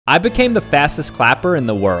I became the fastest clapper in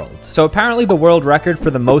the world. So apparently the world record for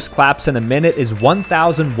the most claps in a minute is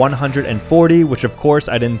 1,140, which of course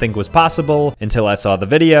I didn't think was possible until I saw the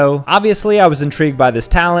video. Obviously I was intrigued by this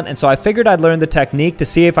talent, and so I figured I'd learn the technique to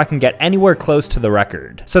see if I can get anywhere close to the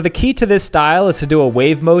record. So the key to this style is to do a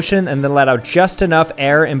wave motion and then let out just enough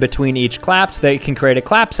air in between each clap so that you can create a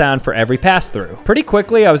clap sound for every pass through. Pretty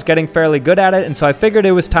quickly I was getting fairly good at it, and so I figured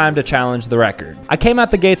it was time to challenge the record. I came out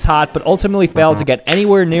the gates hot, but ultimately failed to get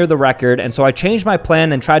anywhere near the record, and so I changed my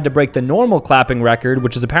plan and tried to break the normal clapping record,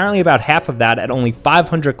 which is apparently about half of that at only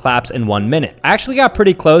 500 claps in 1 minute. I actually got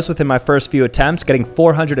pretty close within my first few attempts, getting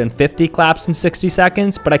 450 claps in 60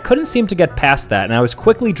 seconds, but I couldn't seem to get past that, and I was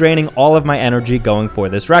quickly draining all of my energy going for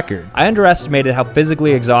this record. I underestimated how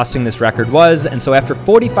physically exhausting this record was, and so after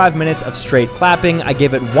 45 minutes of straight clapping, I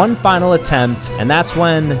gave it one final attempt, and that's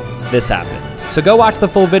when this happened. So go watch the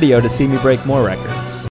full video to see me break more records.